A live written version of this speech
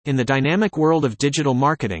In the dynamic world of digital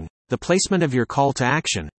marketing, the placement of your call to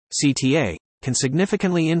action, CTA, can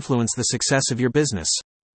significantly influence the success of your business.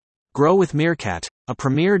 Grow with Meerkat, a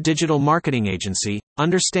premier digital marketing agency,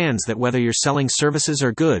 understands that whether you're selling services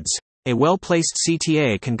or goods, a well-placed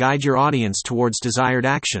CTA can guide your audience towards desired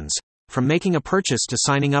actions, from making a purchase to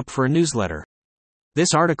signing up for a newsletter.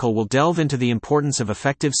 This article will delve into the importance of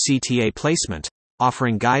effective CTA placement,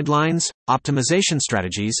 offering guidelines, optimization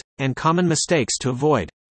strategies, and common mistakes to avoid.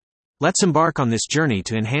 Let's embark on this journey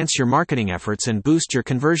to enhance your marketing efforts and boost your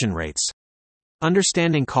conversion rates.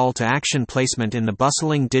 Understanding call to action placement in the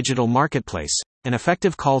bustling digital marketplace, an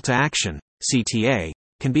effective call to action, CTA,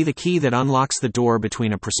 can be the key that unlocks the door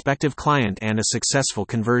between a prospective client and a successful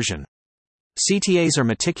conversion. CTAs are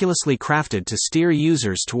meticulously crafted to steer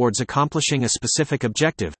users towards accomplishing a specific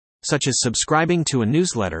objective, such as subscribing to a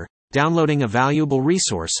newsletter, downloading a valuable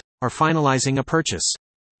resource, or finalizing a purchase.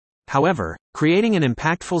 However, creating an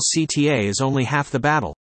impactful CTA is only half the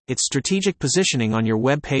battle. Its strategic positioning on your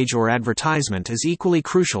web page or advertisement is equally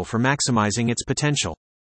crucial for maximizing its potential.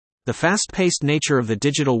 The fast-paced nature of the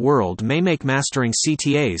digital world may make mastering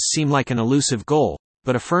CTAs seem like an elusive goal,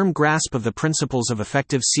 but a firm grasp of the principles of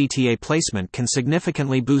effective CTA placement can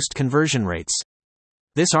significantly boost conversion rates.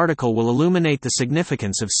 This article will illuminate the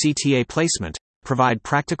significance of CTA placement, provide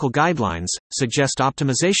practical guidelines, suggest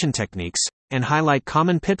optimization techniques, and highlight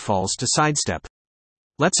common pitfalls to sidestep.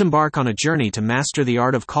 Let's embark on a journey to master the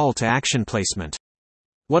art of call to action placement.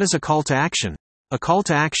 What is a call to action? A call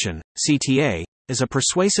to action, CTA, is a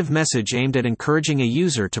persuasive message aimed at encouraging a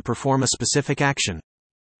user to perform a specific action.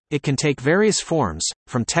 It can take various forms,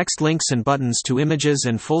 from text links and buttons to images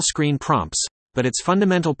and full-screen prompts, but its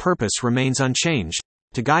fundamental purpose remains unchanged: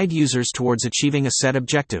 to guide users towards achieving a set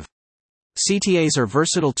objective. CTAs are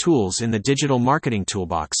versatile tools in the digital marketing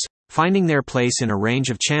toolbox, finding their place in a range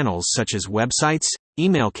of channels such as websites,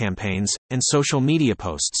 email campaigns, and social media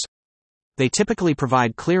posts. They typically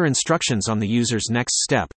provide clear instructions on the user's next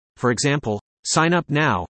step, for example, sign up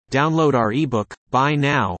now, download our ebook, buy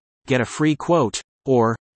now, get a free quote,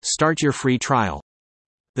 or start your free trial.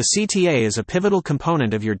 The CTA is a pivotal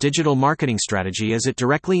component of your digital marketing strategy as it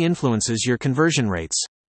directly influences your conversion rates.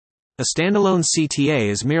 A standalone CTA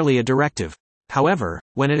is merely a directive. However,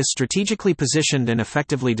 when it is strategically positioned and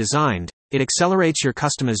effectively designed, it accelerates your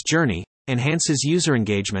customer's journey, enhances user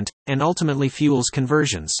engagement, and ultimately fuels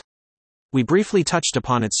conversions. We briefly touched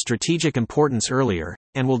upon its strategic importance earlier,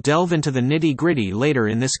 and will delve into the nitty-gritty later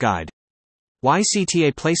in this guide. Why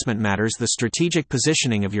CTA placement matters. The strategic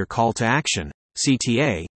positioning of your call to action,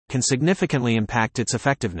 CTA, can significantly impact its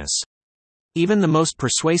effectiveness. Even the most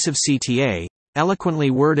persuasive CTA, eloquently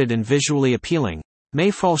worded and visually appealing, may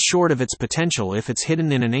fall short of its potential if it's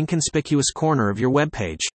hidden in an inconspicuous corner of your web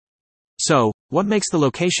page. So, what makes the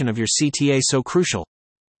location of your CTA so crucial?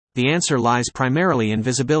 The answer lies primarily in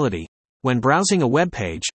visibility. When browsing a web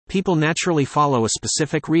page, people naturally follow a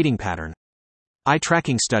specific reading pattern. Eye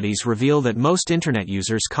tracking studies reveal that most internet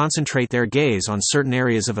users concentrate their gaze on certain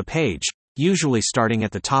areas of a page, usually starting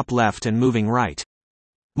at the top left and moving right.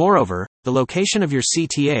 Moreover, the location of your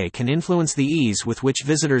CTA can influence the ease with which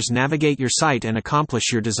visitors navigate your site and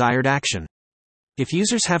accomplish your desired action. If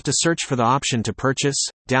users have to search for the option to purchase,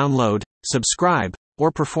 download, subscribe,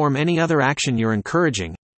 or perform any other action you're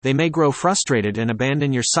encouraging, they may grow frustrated and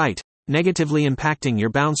abandon your site, negatively impacting your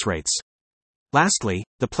bounce rates. Lastly,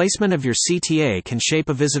 the placement of your CTA can shape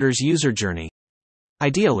a visitor's user journey.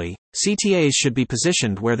 Ideally, CTAs should be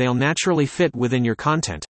positioned where they'll naturally fit within your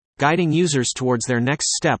content, guiding users towards their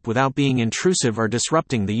next step without being intrusive or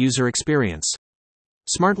disrupting the user experience.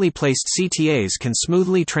 Smartly placed CTAs can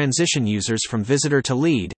smoothly transition users from visitor to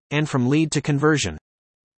lead, and from lead to conversion.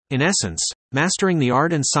 In essence, mastering the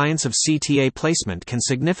art and science of CTA placement can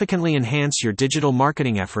significantly enhance your digital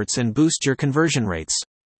marketing efforts and boost your conversion rates.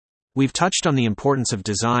 We've touched on the importance of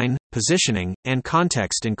design, positioning, and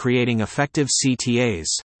context in creating effective CTAs.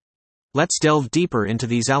 Let's delve deeper into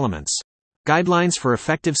these elements. Guidelines for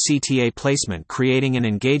effective CTA placement. Creating an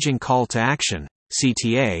engaging call to action,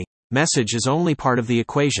 CTA, message is only part of the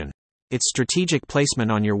equation. Its strategic placement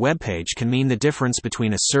on your webpage can mean the difference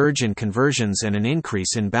between a surge in conversions and an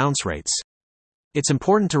increase in bounce rates. It's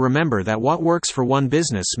important to remember that what works for one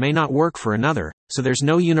business may not work for another, so there's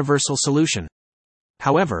no universal solution.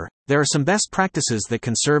 However, there are some best practices that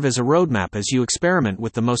can serve as a roadmap as you experiment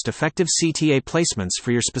with the most effective CTA placements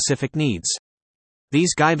for your specific needs.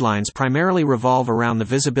 These guidelines primarily revolve around the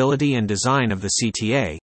visibility and design of the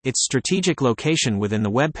CTA, its strategic location within the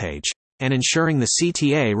web page, and ensuring the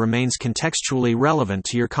CTA remains contextually relevant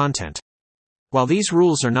to your content. While these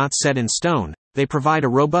rules are not set in stone, They provide a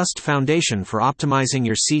robust foundation for optimizing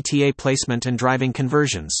your CTA placement and driving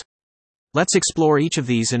conversions. Let's explore each of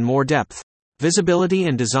these in more depth. Visibility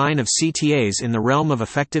and design of CTAs. In the realm of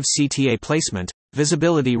effective CTA placement,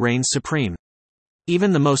 visibility reigns supreme.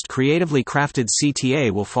 Even the most creatively crafted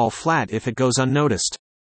CTA will fall flat if it goes unnoticed.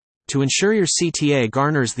 To ensure your CTA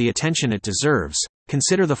garners the attention it deserves,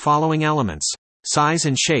 consider the following elements: size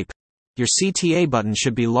and shape. Your CTA button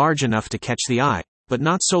should be large enough to catch the eye, but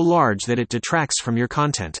not so large that it detracts from your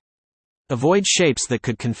content. Avoid shapes that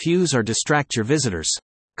could confuse or distract your visitors.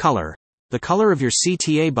 Color. The color of your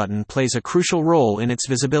CTA button plays a crucial role in its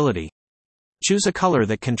visibility. Choose a color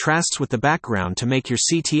that contrasts with the background to make your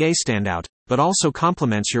CTA stand out, but also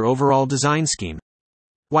complements your overall design scheme.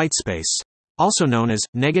 Whitespace. Also known as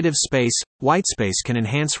negative space, whitespace can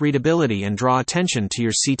enhance readability and draw attention to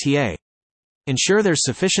your CTA. Ensure there's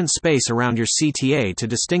sufficient space around your CTA to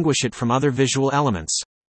distinguish it from other visual elements.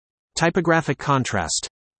 Typographic contrast.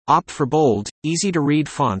 Opt for bold, easy-to-read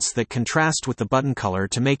fonts that contrast with the button color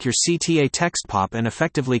to make your CTA text pop and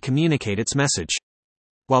effectively communicate its message.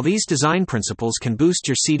 While these design principles can boost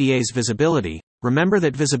your CTA's visibility, remember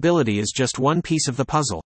that visibility is just one piece of the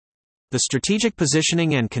puzzle. The strategic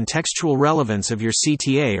positioning and contextual relevance of your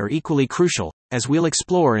CTA are equally crucial, as we'll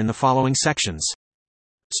explore in the following sections.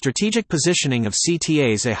 Strategic positioning of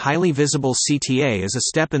CTAs. A highly visible CTA is a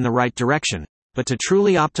step in the right direction, but to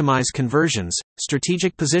truly optimize conversions,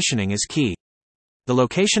 strategic positioning is key. The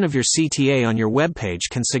location of your CTA on your web page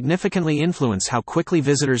can significantly influence how quickly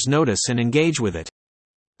visitors notice and engage with it.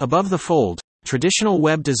 Above the fold. Traditional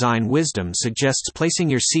web design wisdom suggests placing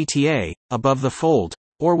your CTA above the fold,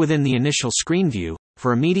 or within the initial screen view,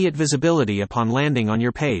 for immediate visibility upon landing on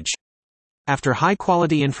your page. After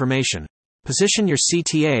high-quality information, position your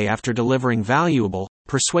CTA after delivering valuable,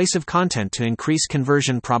 persuasive content to increase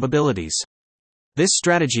conversion probabilities. This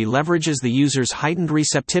strategy leverages the user's heightened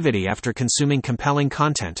receptivity after consuming compelling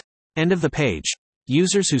content. End of the page.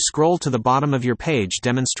 Users who scroll to the bottom of your page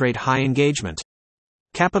demonstrate high engagement.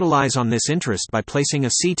 Capitalize on this interest by placing a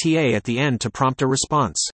CTA at the end to prompt a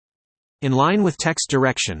response. In line with text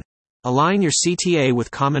direction, align your CTA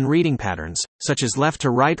with common reading patterns, such as left to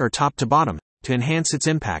right or top to bottom, to enhance its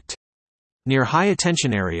impact. Near high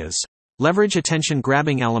attention areas, leverage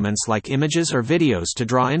attention-grabbing elements like images or videos to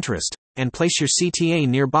draw interest, and place your CTA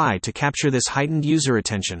nearby to capture this heightened user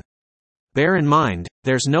attention. Bear in mind,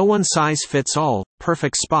 there's no one-size-fits-all,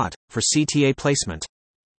 perfect spot, for CTA placement.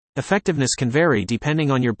 Effectiveness can vary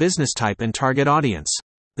depending on your business type and target audience.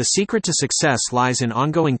 The secret to success lies in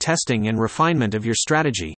ongoing testing and refinement of your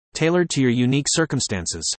strategy, tailored to your unique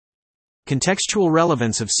circumstances. Contextual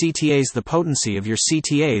relevance of CTAs. The potency of your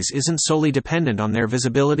CTAs isn't solely dependent on their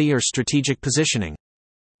visibility or strategic positioning.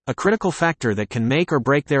 A critical factor that can make or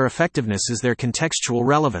break their effectiveness is their contextual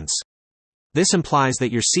relevance. This implies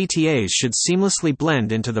that your CTAs should seamlessly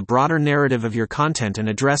blend into the broader narrative of your content and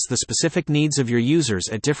address the specific needs of your users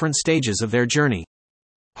at different stages of their journey.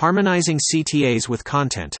 Harmonizing CTAs with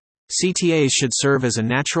content. CTAs should serve as a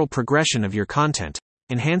natural progression of your content,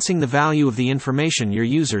 enhancing the value of the information your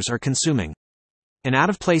users are consuming. An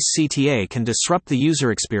out-of-place CTA can disrupt the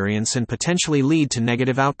user experience and potentially lead to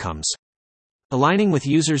negative outcomes. Aligning with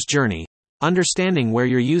users' journey. Understanding where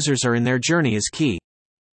your users are in their journey is key.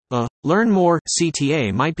 A learn more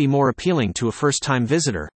CTA might be more appealing to a first-time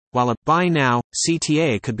visitor, while a buy now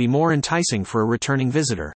CTA could be more enticing for a returning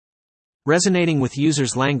visitor. Resonating with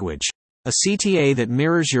users' language. A CTA that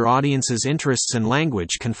mirrors your audience's interests and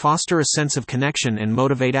language can foster a sense of connection and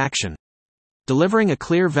motivate action. Delivering a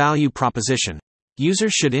clear value proposition.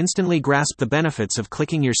 Users should instantly grasp the benefits of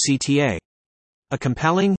clicking your CTA. A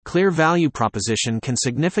compelling, clear value proposition can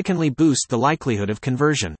significantly boost the likelihood of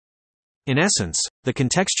conversion. In essence, the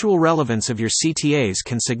contextual relevance of your CTAs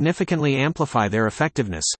can significantly amplify their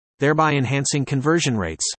effectiveness, thereby enhancing conversion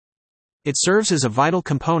rates. It serves as a vital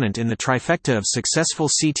component in the trifecta of successful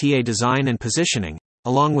CTA design and positioning,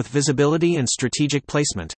 along with visibility and strategic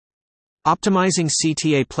placement. Optimizing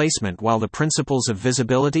CTA placement. While the principles of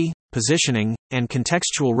visibility, positioning, and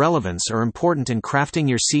contextual relevance are important in crafting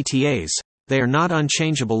your CTAs, they are not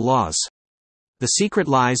unchangeable laws. The secret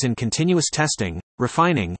lies in continuous testing,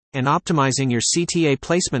 refining, and optimizing your CTA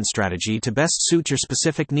placement strategy to best suit your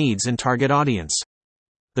specific needs and target audience.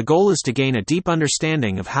 The goal is to gain a deep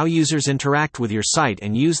understanding of how users interact with your site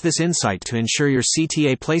and use this insight to ensure your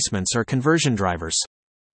CTA placements are conversion drivers.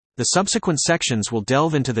 The subsequent sections will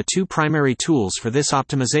delve into the two primary tools for this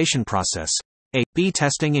optimization process: A/B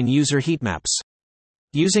testing and user heat maps.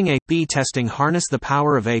 Using A/B testing. Harness the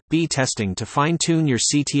power of A/B testing to fine-tune your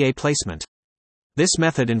CTA placement. This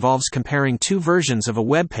method involves comparing two versions of a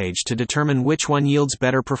web page to determine which one yields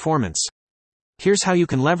better performance. Here's how you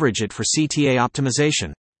can leverage it for CTA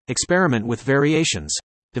optimization. Experiment with variations.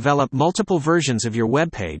 Develop multiple versions of your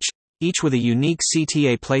web page, each with a unique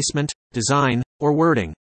CTA placement, design, or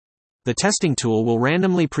wording. The testing tool will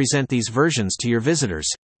randomly present these versions to your visitors,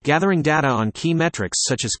 gathering data on key metrics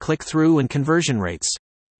such as click-through and conversion rates.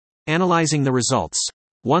 Analyzing the results.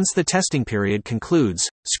 Once the testing period concludes,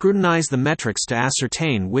 scrutinize the metrics to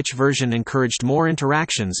ascertain which version encouraged more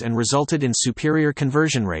interactions and resulted in superior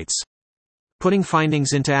conversion rates. Putting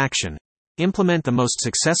findings into action. Implement the most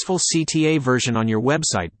successful CTA version on your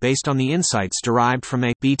website based on the insights derived from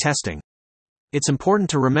A/B testing. It's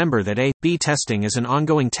important to remember that A/B testing is an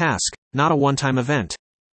ongoing task, not a one-time event.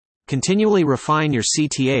 Continually refine your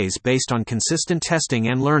CTAs based on consistent testing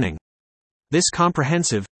and learning. This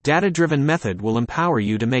comprehensive, data-driven method will empower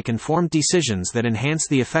you to make informed decisions that enhance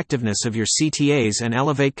the effectiveness of your CTAs and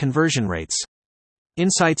elevate conversion rates.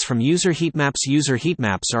 Insights from user heatmaps. User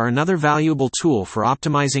heatmaps are another valuable tool for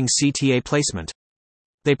optimizing CTA placement.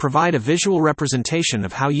 They provide a visual representation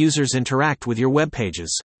of how users interact with your web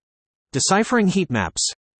pages. Deciphering heatmaps.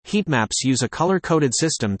 Heatmaps use a color-coded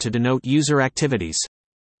system to denote user activities.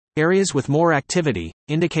 Areas with more activity,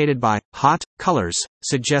 indicated by hot colors,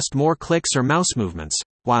 suggest more clicks or mouse movements,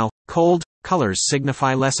 while cold colors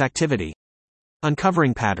signify less activity.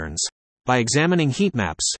 Uncovering patterns. By examining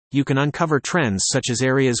heatmaps, you can uncover trends such as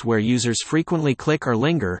areas where users frequently click or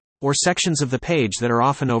linger, or sections of the page that are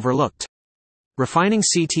often overlooked. Refining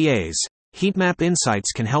CTAs. Heatmap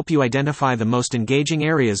insights can help you identify the most engaging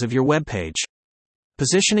areas of your web page.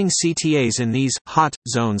 Positioning CTAs in these hot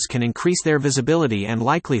zones can increase their visibility and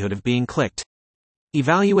likelihood of being clicked.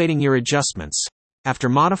 Evaluating your adjustments. After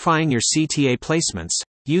modifying your CTA placements,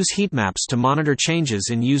 use heatmaps to monitor changes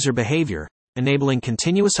in user behavior, enabling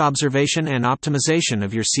continuous observation and optimization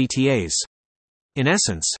of your CTAs. In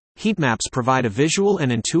essence, heatmaps provide a visual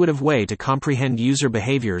and intuitive way to comprehend user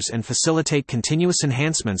behaviors and facilitate continuous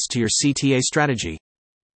enhancements to your CTA strategy.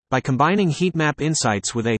 By combining heatmap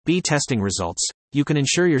insights with A/B testing results, you can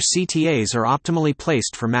ensure your CTAs are optimally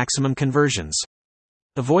placed for maximum conversions.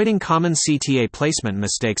 Avoiding common CTA placement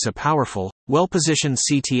mistakes. A powerful, well-positioned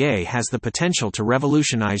CTA has the potential to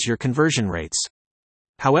revolutionize your conversion rates.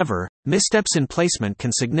 However, missteps in placement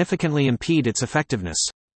can significantly impede its effectiveness.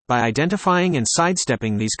 By identifying and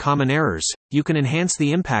sidestepping these common errors, you can enhance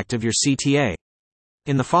the impact of your CTA.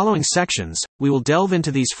 In the following sections, we will delve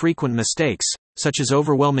into these frequent mistakes, such as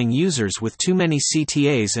overwhelming users with too many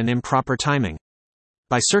CTAs and improper timing.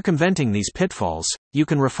 By circumventing these pitfalls, you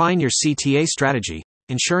can refine your CTA strategy,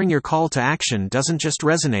 ensuring your call to action doesn't just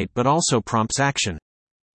resonate but also prompts action.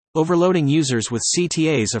 Overloading users with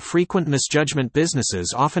CTAs. A frequent misjudgment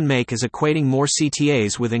businesses often make is equating more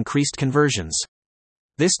CTAs with increased conversions.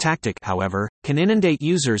 This tactic, however, can inundate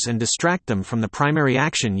users and distract them from the primary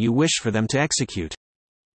action you wish for them to execute.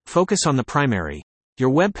 Focus on the primary. Your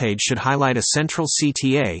web page should highlight a central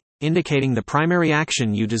CTA, indicating the primary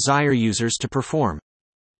action you desire users to perform.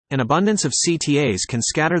 An abundance of CTAs can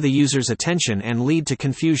scatter the user's attention and lead to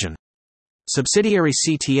confusion. Subsidiary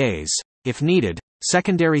CTAs. If needed,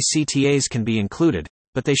 secondary CTAs can be included,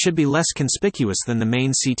 but they should be less conspicuous than the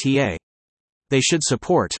main CTA. They should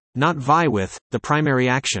support, not vie with, the primary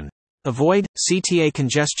action. Avoid CTA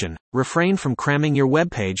congestion. Refrain from cramming your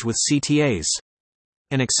web page with CTAs.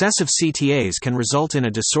 An excess of CTAs can result in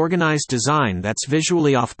a disorganized design that's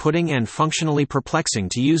visually off-putting and functionally perplexing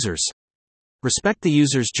to users. Respect the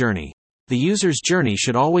user's journey. The user's journey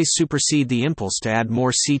should always supersede the impulse to add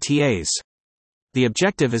more CTAs. The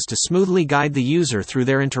objective is to smoothly guide the user through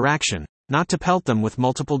their interaction, not to pelt them with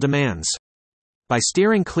multiple demands. By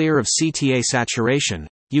steering clear of CTA saturation,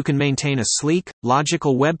 you can maintain a sleek,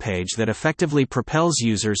 logical web page that effectively propels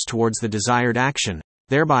users towards the desired action,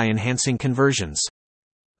 thereby enhancing conversions.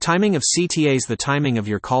 Timing of CTAs. The timing of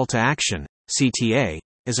your call to action, CTA,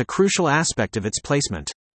 is a crucial aspect of its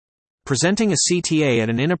placement. Presenting a CTA at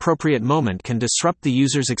an inappropriate moment can disrupt the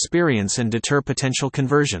user's experience and deter potential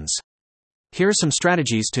conversions. Here are some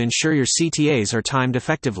strategies to ensure your CTAs are timed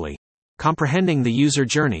effectively. Comprehending the user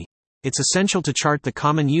journey. It's essential to chart the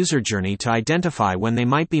common user journey to identify when they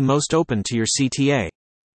might be most open to your CTA.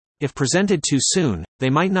 If presented too soon, they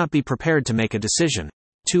might not be prepared to make a decision.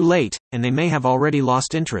 Too late, and they may have already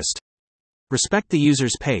lost interest. Respect the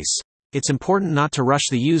user's pace. It's important not to rush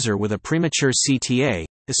the user with a premature CTA,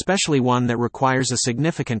 especially one that requires a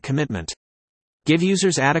significant commitment. Give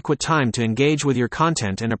users adequate time to engage with your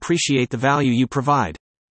content and appreciate the value you provide.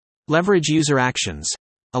 Leverage user actions.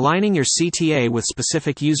 Aligning your CTA with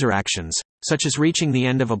specific user actions, such as reaching the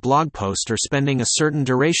end of a blog post or spending a certain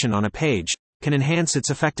duration on a page, can enhance its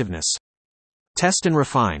effectiveness. Test and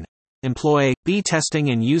refine. Employ A/B testing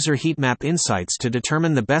and user heatmap insights to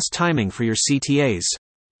determine the best timing for your CTAs.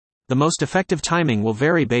 The most effective timing will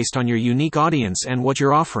vary based on your unique audience and what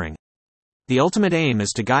you're offering. The ultimate aim is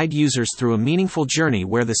to guide users through a meaningful journey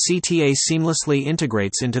where the CTA seamlessly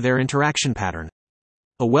integrates into their interaction pattern.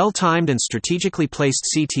 A well-timed and strategically placed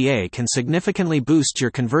CTA can significantly boost your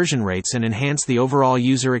conversion rates and enhance the overall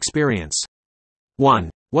user experience. 1.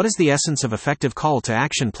 What is the essence of effective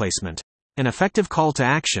call-to-action placement? An effective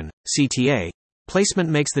call-to-action, CTA, placement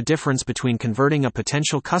makes the difference between converting a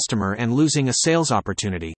potential customer and losing a sales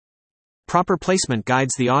opportunity. Proper placement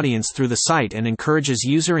guides the audience through the site and encourages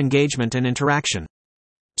user engagement and interaction.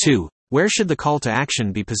 2. Where should the call to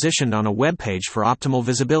action be positioned on a web page for optimal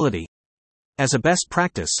visibility? As a best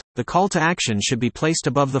practice, the call to action should be placed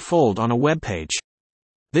above the fold on a web page.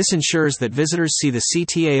 This ensures that visitors see the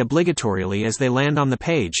CTA obligatorily as they land on the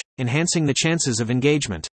page, enhancing the chances of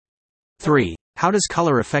engagement. 3. How does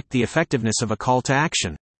color affect the effectiveness of a call to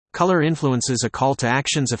action? Color influences a call to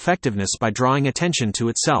action's effectiveness by drawing attention to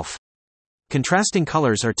itself. Contrasting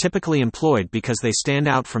colors are typically employed because they stand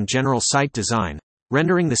out from general site design,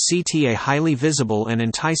 rendering the CTA highly visible and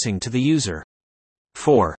enticing to the user.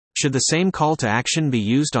 4. Should the same call to action be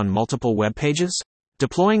used on multiple web pages?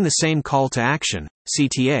 Deploying the same call to action,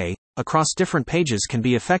 CTA, across different pages can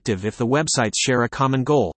be effective if the websites share a common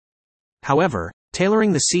goal. However,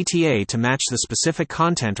 tailoring the CTA to match the specific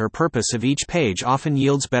content or purpose of each page often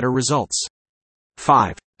yields better results.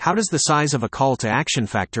 5. How does the size of a call to action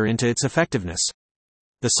factor into its effectiveness?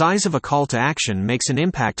 The size of a call to action makes an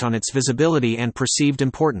impact on its visibility and perceived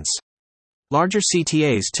importance. Larger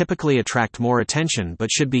CTAs typically attract more attention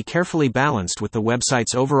but should be carefully balanced with the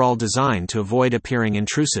website's overall design to avoid appearing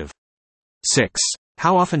intrusive. 6.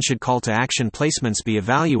 How often should call to action placements be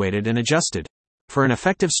evaluated and adjusted? For an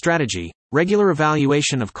effective strategy, regular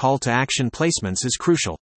evaluation of call to action placements is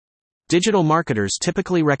crucial. Digital marketers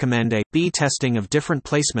typically recommend A/B testing of different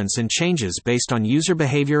placements and changes based on user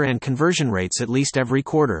behavior and conversion rates at least every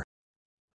quarter.